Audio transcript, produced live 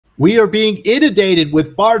We are being inundated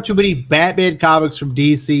with far too many Batman comics from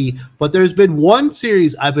DC, but there's been one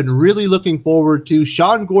series I've been really looking forward to,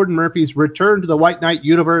 Sean Gordon Murphy's return to the White Knight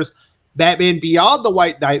universe, Batman Beyond the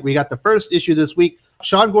White Knight. We got the first issue this week.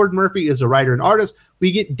 Sean Gordon Murphy is a writer and artist.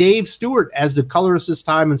 We get Dave Stewart as the colorist this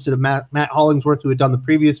time instead of Matt Hollingsworth, who had done the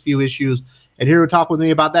previous few issues. And here to talk with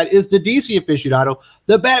me about that is the DC aficionado,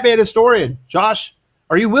 the Batman historian. Josh,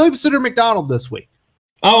 are you Williamson or McDonald this week?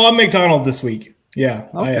 Oh, I'm McDonald this week. Yeah,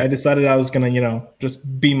 okay. I decided I was going to,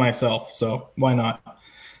 just be myself. So why not?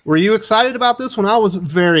 Were you excited about this one? I was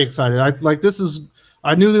very excited.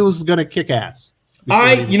 I knew it was going to kick ass.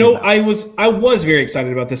 I was very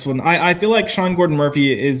excited about this one. I feel like Sean Gordon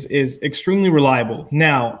Murphy is extremely reliable.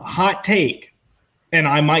 Now, hot take, and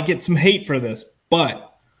I might get some hate for this,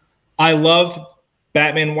 but I loved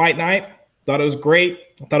Batman White Knight. Thought it was great.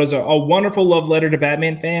 I thought it was a wonderful love letter to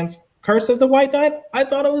Batman fans. Curse of the White Knight, I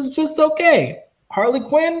thought it was just okay. Harley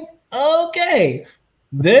Quinn, okay.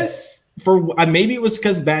 This, maybe it was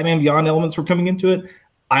because Batman Beyond elements were coming into it.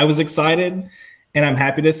 I was excited, and I'm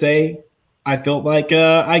happy to say I felt like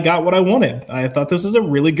I got what I wanted. I thought this was a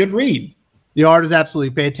really good read. The art is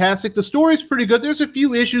absolutely fantastic. The story's pretty good. There's a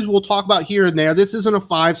few issues we'll talk about here and there. This isn't a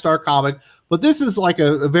 5-star comic, but this is like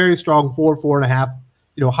a very strong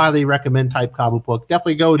 4.5, highly recommend type comic book.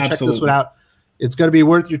 Definitely go and check this one out. It's going to be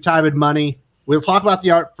worth your time and money. We'll talk about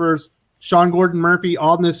the art first. Sean Gordon Murphy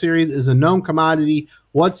on this series is a known commodity.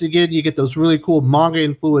 Once again, you get those really cool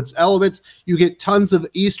manga-influenced elements. You get tons of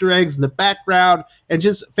Easter eggs in the background and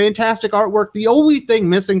just fantastic artwork. The only thing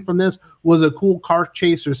missing from this was a cool car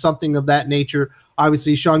chase or something of that nature.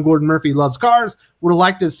 Obviously, Sean Gordon Murphy loves cars. Would have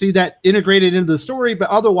liked to see that integrated into the story, but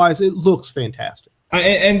otherwise, it looks fantastic.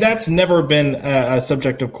 And that's never been a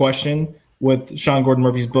subject of question with Sean Gordon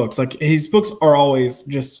Murphy's books. Like, his books are always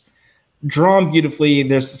just drawn beautifully.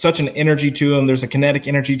 There's such an energy to them. There's a kinetic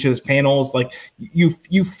energy to his panels. Like, you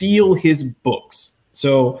feel his books.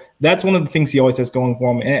 So that's one of the things he always has going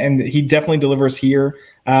for him, and he definitely delivers here.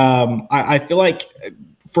 I feel like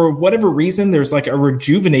for whatever reason, there's like a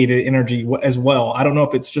rejuvenated energy as well. I don't know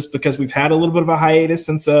if it's just because we've had a little bit of a hiatus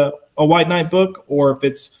since a White Knight book, or if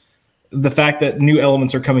it's the fact that new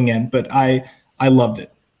elements are coming in, but I loved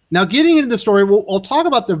it. Now, getting into the story, I'll talk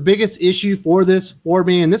about the biggest issue for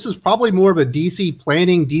me, and this is probably more of a DC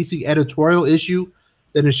planning, DC editorial issue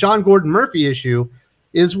than a Sean Gordon Murphy issue,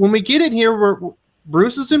 is when we get in here,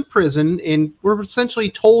 Bruce is in prison, and we're essentially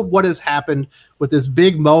told what has happened with this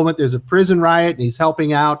big moment. There's a prison riot, and he's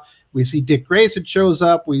helping out. We see Dick Grayson shows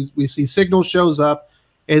up. We see Signal shows up,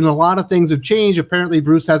 and a lot of things have changed. Apparently,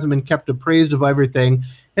 Bruce hasn't been kept appraised of everything,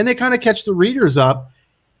 and they kind of catch the readers up.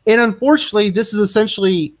 And unfortunately, this is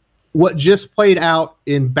essentially what just played out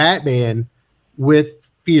in Batman with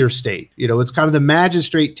Fear State. It's kind of the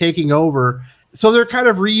magistrate taking over. So they're kind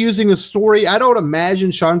of reusing a story. I don't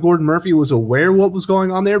imagine Sean Gordon Murphy was aware of what was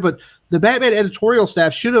going on there, but the Batman editorial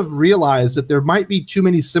staff should have realized that there might be too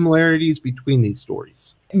many similarities between these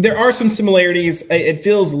stories. There are some similarities. It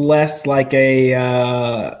feels less like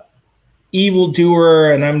a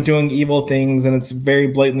evildoer and I'm doing evil things, and it's very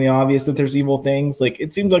blatantly obvious that there's evil things. Like,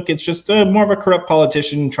 it seems like it's just more of a corrupt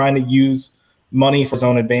politician trying to use money for his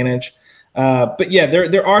own advantage. But yeah,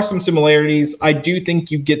 there are some similarities. I do think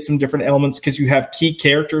you get some different elements because you have key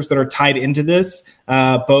characters that are tied into this,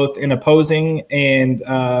 both in opposing and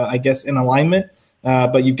I guess in alignment.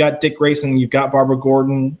 But you've got Dick Grayson, you've got Barbara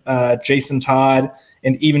Gordon, Jason Todd,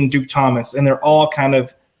 and even Duke Thomas, and they're all kind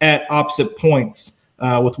of at opposite points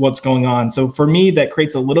with what's going on. So for me, that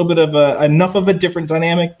creates a little bit of enough of a different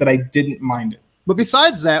dynamic that I didn't mind it. But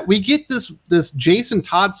besides that, we get this Jason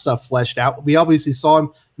Todd stuff fleshed out. We obviously saw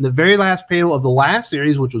him in the very last panel of the last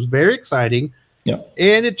series, which was very exciting. Yeah.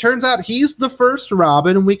 And it turns out he's the first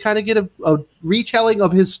Robin, and we kind of get a retelling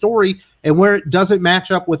of his story and where it doesn't match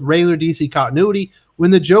up with regular DC continuity. When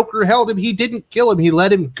the Joker held him, he didn't kill him. He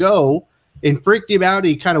let him go and freaked him out.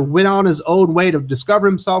 He kind of went on his own way to discover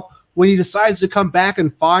himself. When he decides to come back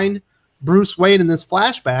and find Bruce Wayne in this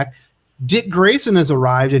flashback, Dick Grayson has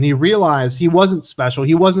arrived, and he realized he wasn't special.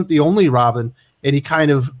 He wasn't the only Robin, and he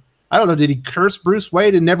kind of, I don't know, did he curse Bruce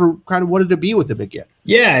Wayne and never kind of wanted to be with him again?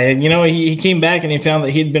 Yeah, and he came back and he found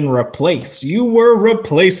that he'd been replaced. You were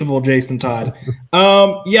replaceable, Jason Todd.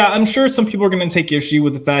 Yeah, I'm sure some people are going to take issue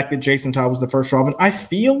with the fact that Jason Todd was the first Robin. I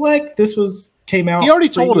feel like this came out. He already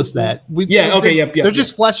told us that. They're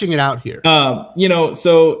just fleshing it out here.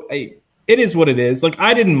 So it is what it is. Like,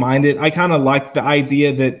 I didn't mind it. I kind of liked the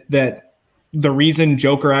idea that the reason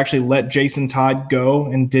Joker actually let Jason Todd go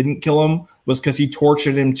and didn't kill him was because he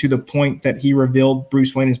tortured him to the point that he revealed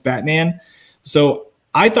Bruce Wayne as Batman. So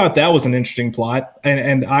I thought that was an interesting plot,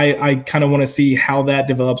 and I kind of want to see how that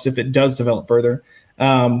develops, if it does develop further.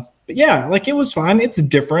 But yeah, like, it was fine. It's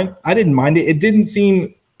different. I didn't mind it. It didn't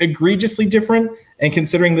seem egregiously different, and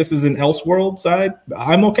considering this is an Elseworld side,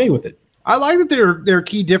 I'm okay with it. I like that there are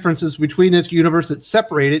key differences between this universe that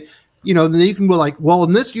separate it. You know, then you can go like, well,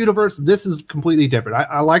 in this universe, this is completely different.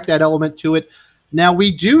 I like that element to it. Now,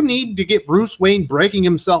 we do need to get Bruce Wayne breaking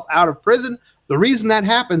himself out of prison. The reason that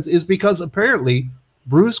happens is because apparently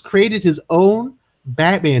Bruce created his own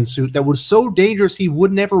Batman suit that was so dangerous he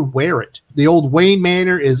would never wear it. The old Wayne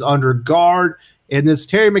Manor is under guard, and this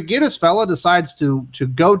Terry McGinnis fella decides to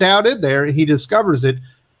go down in there, and he discovers it.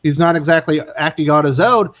 He's not exactly acting on his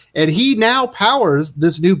own, and he now powers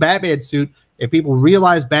this new Batman suit, and people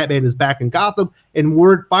realize Batman is back in Gotham, and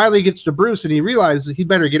word finally gets to Bruce, and he realizes he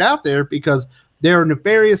better get out there because there are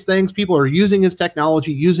nefarious things. People are using his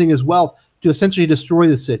technology, using his wealth to essentially destroy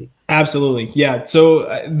the city. Absolutely. Yeah. So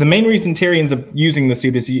the main reason Terry ends up using the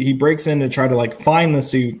suit is he breaks in to try to like find the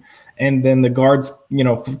suit, and then the guards, you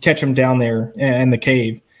know, catch him down there in the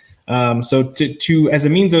cave. So to as a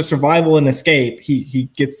means of survival and escape, he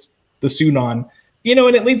gets the suit on, you know,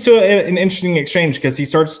 and it leads to an interesting exchange because he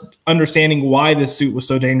starts understanding why this suit was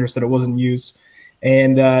so dangerous that it wasn't used.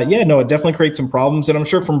 And yeah, no, it definitely creates some problems. And I'm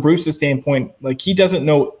sure from Bruce's standpoint, like, he doesn't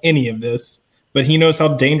know any of this, but he knows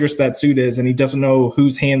how dangerous that suit is, and he doesn't know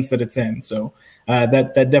whose hands that it's in. So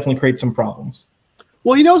that definitely creates some problems.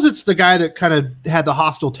 Well, he knows it's the guy that kind of had the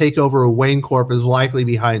hostile takeover of Wayne Corp is likely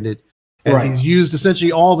behind it, as Right. he's used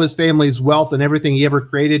essentially all of his family's wealth and everything he ever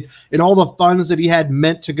created, and all the funds that he had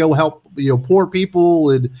meant to go help, you know, poor people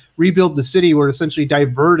and rebuild the city were essentially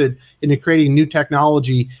diverted into creating new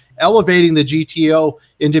technology, elevating the GTO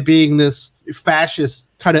into being this fascist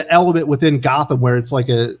kind of element within Gotham, where it's like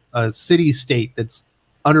a city state that's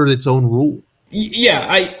under its own rule. Yeah,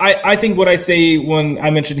 I think what I say when I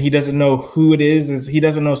mentioned he doesn't know who it is he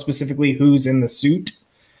doesn't know specifically who's in the suit.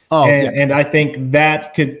 Oh, and I think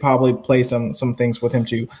that could probably play some things with him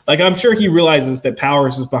too. Like, I'm sure he realizes that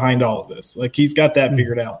Powers is behind all of this. Like, he's got that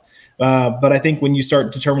figured out. But I think when you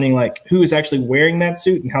start determining like who is actually wearing that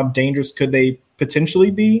suit and how dangerous could they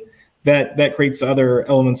potentially be, that creates other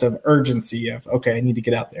elements of urgency of, okay, I need to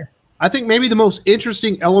get out there. I think maybe the most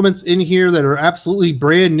interesting elements in here that are absolutely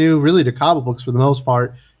brand new, really, to comic books for the most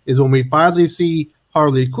part, is when we finally see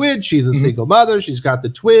Harley Quinn. She's a single mother. She's got the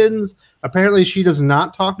twins. Apparently, she does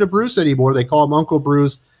not talk to Bruce anymore. They call him Uncle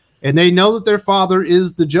Bruce, and they know that their father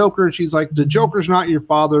is the Joker. She's like, the Joker's not your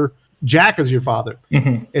father. Jack is your father.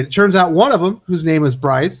 And it turns out one of them, whose name is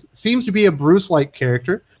Bryce, seems to be a Bruce-like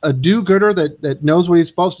character, a do-gooder that knows what he's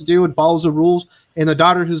supposed to do and follows the rules. And the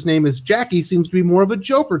daughter, whose name is Jackie, seems to be more of a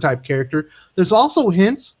Joker-type character. There's also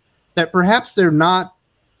hints that perhaps they're not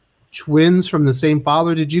twins from the same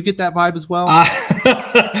father. Did you get that vibe as well?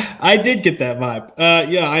 I did get that vibe.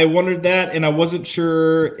 Yeah, I wondered that, and I wasn't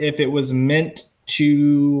sure if it was meant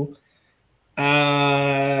to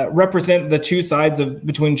represent the two sides of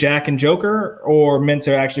between Jack and Joker, or meant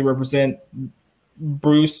to actually represent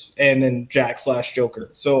Bruce and then Jack / Joker.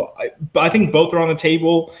 So I think both are on the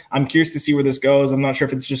table. I'm curious to see where this goes. I'm not sure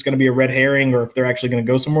if it's just going to be a red herring or if they're actually going to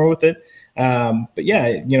go somewhere with it. But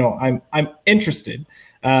yeah, you know, I'm interested.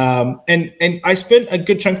 And I spent a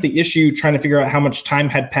good chunk of the issue trying to figure out how much time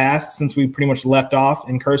had passed since we pretty much left off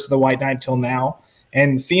in Curse of the White Knight till now.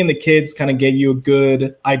 And seeing the kids kind of gave you a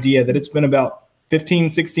good idea that it's been about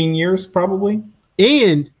 15, 16 years probably.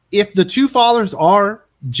 And if the two fathers are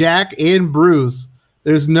Jack and Bruce,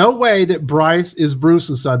 there's no way that Bryce is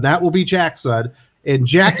Bruce's son. That will be Jack's son. And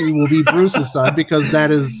Jackie will be Bruce's son, because that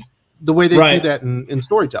is the way they do that in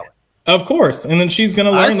storytelling. Of course. And then she's going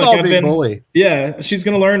to learn. I saw Big Bully. Yeah, she's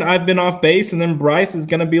going to learn I've been off base, and then Bryce is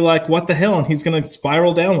going to be like, what the hell? And he's going to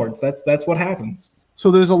spiral downwards. That's what happens. So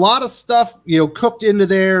there's a lot of stuff, you know, cooked into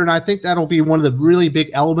there, and I think that'll be one of the really big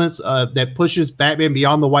elements that pushes Batman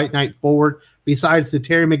Beyond the White Knight forward, besides the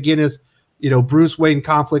Terry McGinnis, you know, Bruce Wayne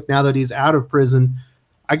conflict now that he's out of prison.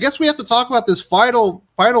 I guess we have to talk about this final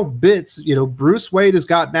bits. You know, Bruce Wayne has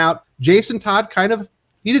gotten out. Jason Todd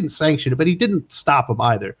he didn't sanction it, but he didn't stop him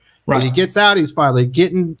either. Right. When he gets out, he's finally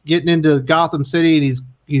getting into Gotham City, and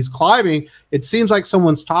he's climbing. It seems like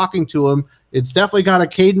someone's talking to him. It's definitely got a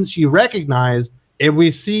cadence you recognize, and we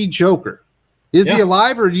see Joker. Is he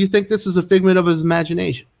alive, or do you think this is a figment of his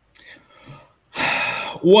imagination?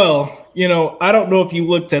 Well, you know, I don't know if you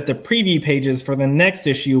looked at the preview pages for the next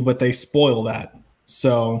issue, but they spoil that.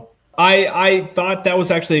 So I thought that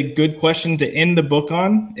was actually a good question to end the book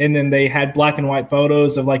on. And then they had black and white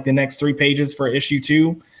photos of like the next 3 pages for issue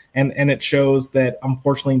 2. And it shows that,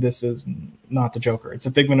 unfortunately, this is not the Joker. It's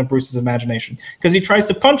a figment of Bruce's imagination because he tries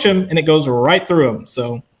to punch him and it goes right through him.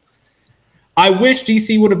 So I wish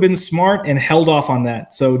DC would have been smart and held off on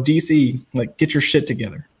that. So DC, like, get your shit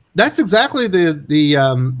together. That's exactly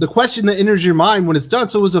the question that enters your mind when it's done.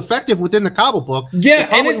 So it was effective within the comic book. Yeah,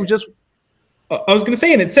 and it just. I was going to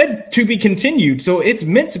say, and it said to be continued, so it's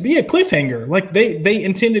meant to be a cliffhanger. Like they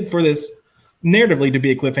intended for this narratively to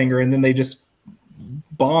be a cliffhanger, and then they just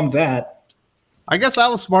bombed that. I guess I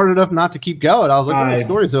was smart enough not to keep going. I was like, well, the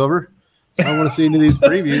story's over. I don't want to see any of these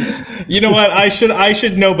previews. You know what? I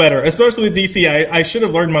should know better, especially with DC. I should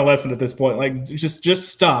have learned my lesson at this point. Like, just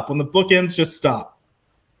stop. When the book ends, just stop.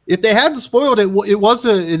 If they hadn't spoiled it, it was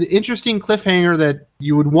an interesting cliffhanger that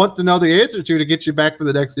you would want to know the answer to get you back for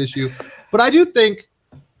the next issue. But I do think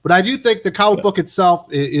the comic book itself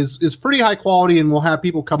is pretty high quality and will have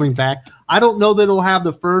people coming back. I don't know that it'll have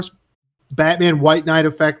the first Batman White Knight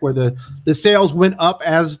effect where the sales went up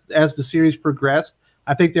as the series progressed.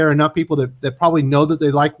 I think there are enough people that probably know that they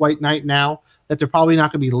like White Knight now that they're probably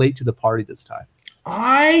not going to be late to the party this time.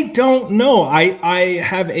 I don't know. I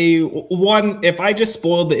have one. If I just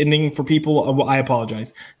spoiled the ending for people, I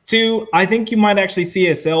apologize. Two, I think you might actually see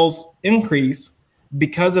a sales increase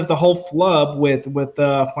because of the whole flub with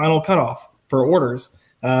the final cutoff for orders.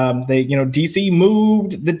 DC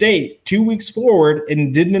moved the date 2 weeks forward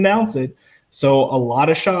and didn't announce it. So a lot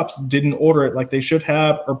of shops didn't order it like they should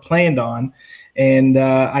have or planned on. And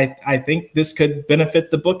I think this could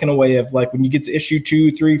benefit the book in a way of, like, when you get to issue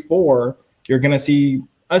 2, 3, 4, you're going to see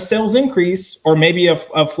a sales increase or maybe a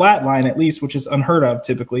flat line at least, which is unheard of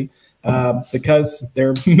typically because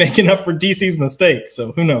they're making up for DC's mistake.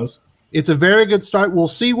 So who knows? It's a very good start. We'll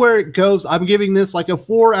see where it goes. I'm giving this like a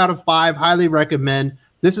 4 out of 5. Highly recommend.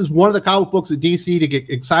 This is one of the comic books at DC to get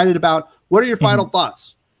excited about. What are your final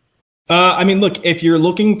thoughts? Look, if you're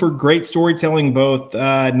looking for great storytelling, both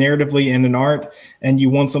narratively and in art, and you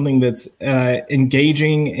want something that's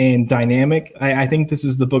engaging and dynamic, I think this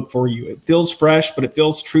is the book for you. It feels fresh, but it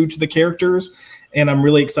feels true to the characters, and I'm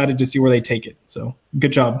really excited to see where they take it. So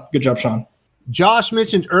good job. Good job, Sean. Josh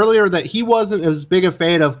mentioned earlier that he wasn't as big a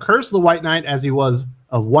fan of Curse of the White Knight as he was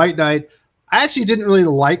of White Knight. I actually didn't really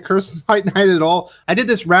like Curse of the White Knight at all. I did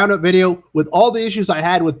this roundup video with all the issues I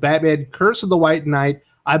had with Batman, Curse of the White Knight.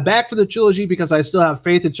 I'm back for the trilogy because I still have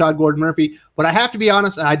faith in Sean Gordon Murphy, but I have to be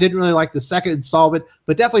honest, I didn't really like the second installment,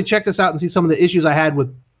 but definitely check this out and see some of the issues I had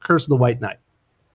with Curse of the White Knight.